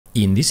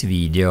In this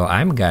video,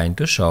 I'm going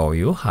to show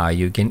you how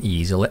you can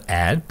easily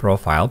add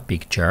profile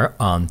picture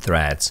on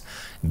Threads.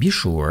 Be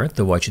sure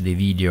to watch the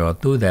video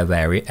to the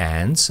very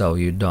end so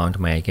you don't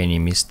make any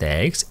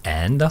mistakes,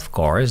 and of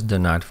course do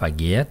not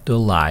forget to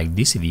like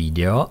this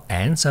video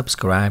and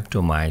subscribe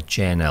to my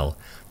channel.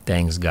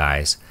 Thanks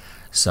guys.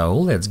 So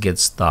let's get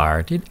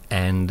started,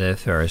 and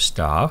first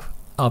off,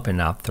 open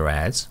up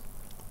Threads,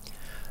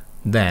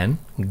 then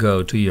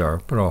go to your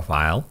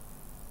profile,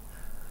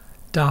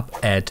 tap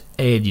at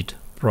Edit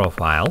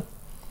Profile,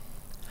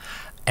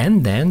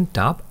 and then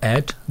tap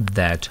at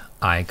that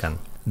icon.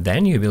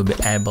 Then you will be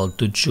able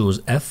to choose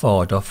a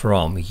photo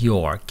from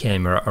your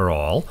camera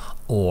roll,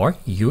 or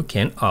you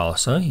can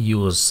also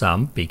use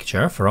some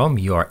picture from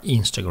your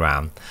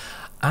Instagram.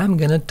 I'm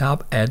gonna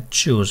tap at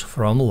Choose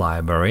from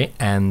Library,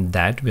 and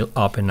that will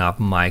open up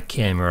my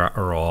camera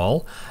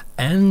roll,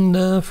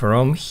 and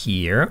from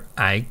here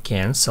I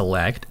can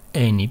select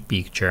any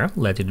picture,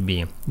 let it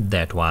be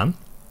that one.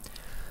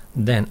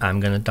 Then I'm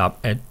gonna tap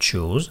at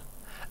Choose,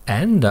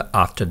 and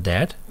after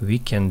that we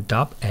can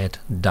tap at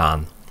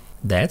Done.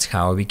 That's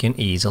how we can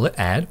easily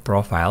add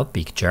profile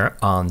picture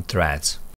on Threads.